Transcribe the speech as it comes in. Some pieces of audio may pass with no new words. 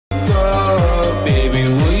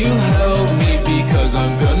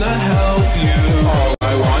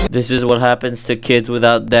This is what happens to kids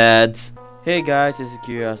without dads. Hey guys, this is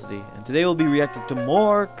Curiosity, and today we'll be reacting to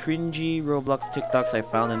more cringy Roblox TikToks I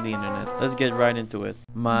found on the internet. Let's get right into it.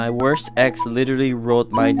 My worst ex literally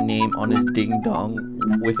wrote my name on his ding dong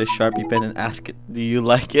with a Sharpie pen and asked it, "Do you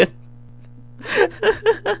like it?"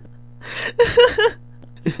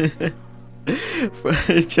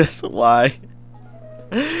 Just why?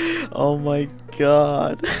 Oh my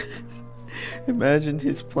god. Imagine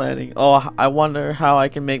his planning. Oh, I wonder how I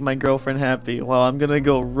can make my girlfriend happy. Well, I'm gonna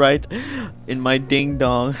go right in my ding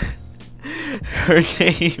dong her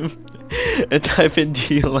name and type in,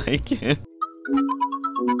 "Do you like it?"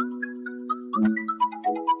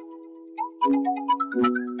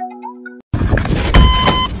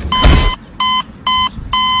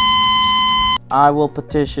 I will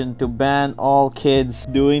petition to ban all kids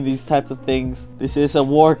doing these types of things. This is a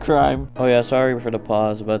war crime. Oh yeah, sorry for the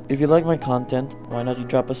pause, but if you like my content, why not you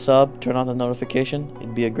drop a sub, turn on the notification?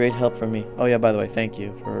 It'd be a great help for me. Oh yeah, by the way, thank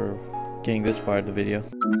you for getting this far in the video.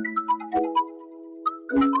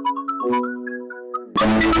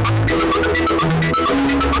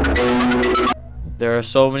 There are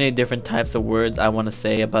so many different types of words I want to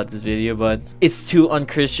say about this video, but it's too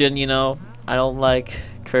unchristian, you know? I don't like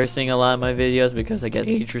cursing a lot in my videos because I get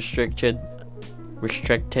age restricted,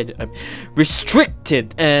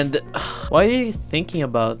 and why are you thinking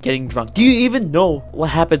about getting drunk? Do you even know what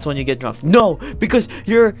happens when you get drunk? No, because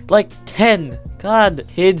you're like 10. God,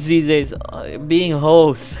 kids these days being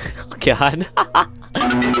hoes. God.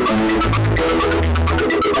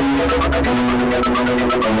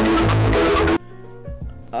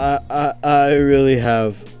 I really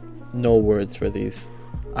have no words for these.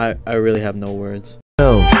 I really have no words.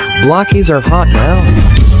 No, blockies are hot now.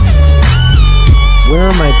 Where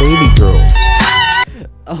are my baby girls?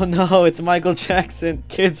 Oh no, it's Michael Jackson.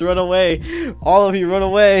 Kids, run away. All of you, run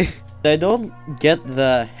away. I don't get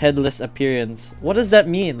the headless appearance. What does that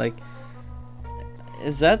mean? Like,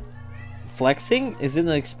 is that flexing? Is it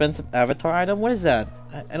an expensive avatar item? What is that?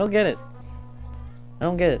 I don't get it. I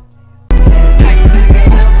don't get it.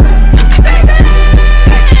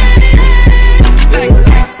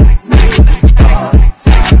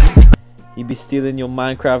 He be stealing your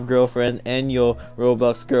Minecraft girlfriend and your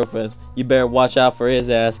Roblox girlfriend. You better watch out for his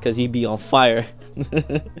ass, cause he be on fire.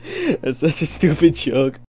 That's such a stupid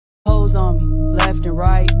joke. Pose on me, left and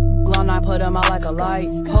right. Glum, I put him out like a light.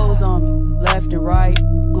 Pose on me, left and right.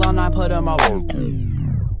 Glum, I put him out.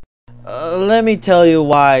 Let me tell you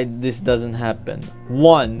why this doesn't happen.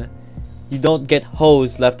 1, you don't get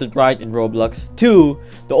hoes left and right in Roblox. 2,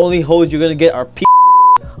 the only hoes you're gonna get are p.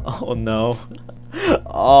 Oh no.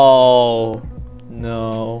 Oh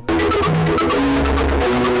no.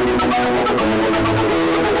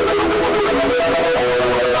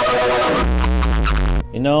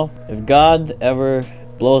 You know, if God ever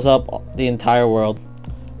blows up the entire world,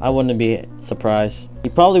 I wouldn't be surprised.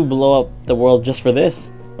 He'd probably blow up the world just for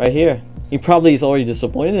this right here. He probably is already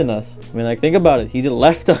disappointed in us. I mean, like, think about it. He just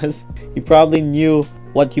left us. He probably knew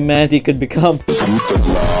what humanity could become.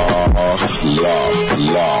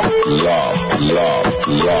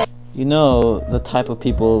 You know, the type of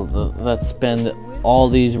people that spend all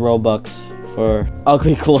these Robux for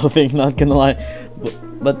ugly clothing, not gonna lie.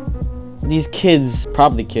 But these kids,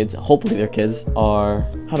 probably kids, hopefully they're kids, are,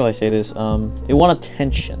 how do I say this? They want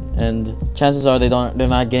attention, and chances are they're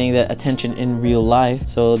not getting that attention in real life,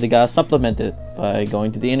 so they gotta supplement it by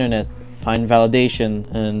going to the internet, find validation,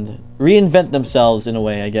 and reinvent themselves in a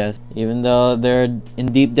way, I guess. Even though they're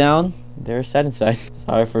in deep down, they're sad inside.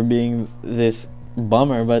 Sorry for being this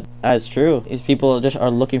bummer, but that's true. These people just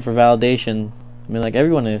are looking for validation. I mean, like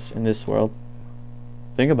everyone is in this world.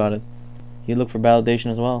 Think about it. You look for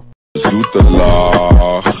validation as well.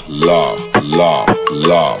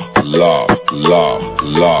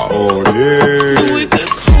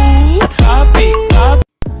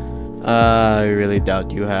 I really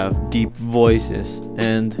doubt you have deep voices.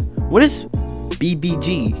 And what is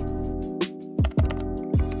BBG?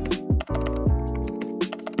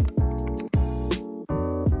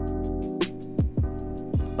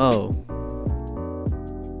 Oh.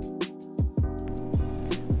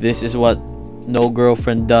 This is what no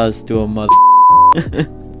girlfriend does to a mother.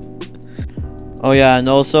 Oh yeah, and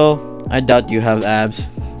also, I doubt you have abs.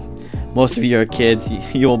 Most of you are kids.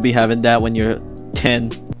 You won't be having that when you're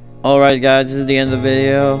 10. Alright guys, this is the end of the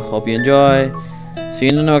video. Hope you enjoy. See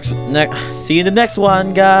you in the next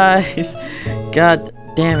one, guys. God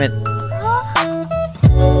damn it.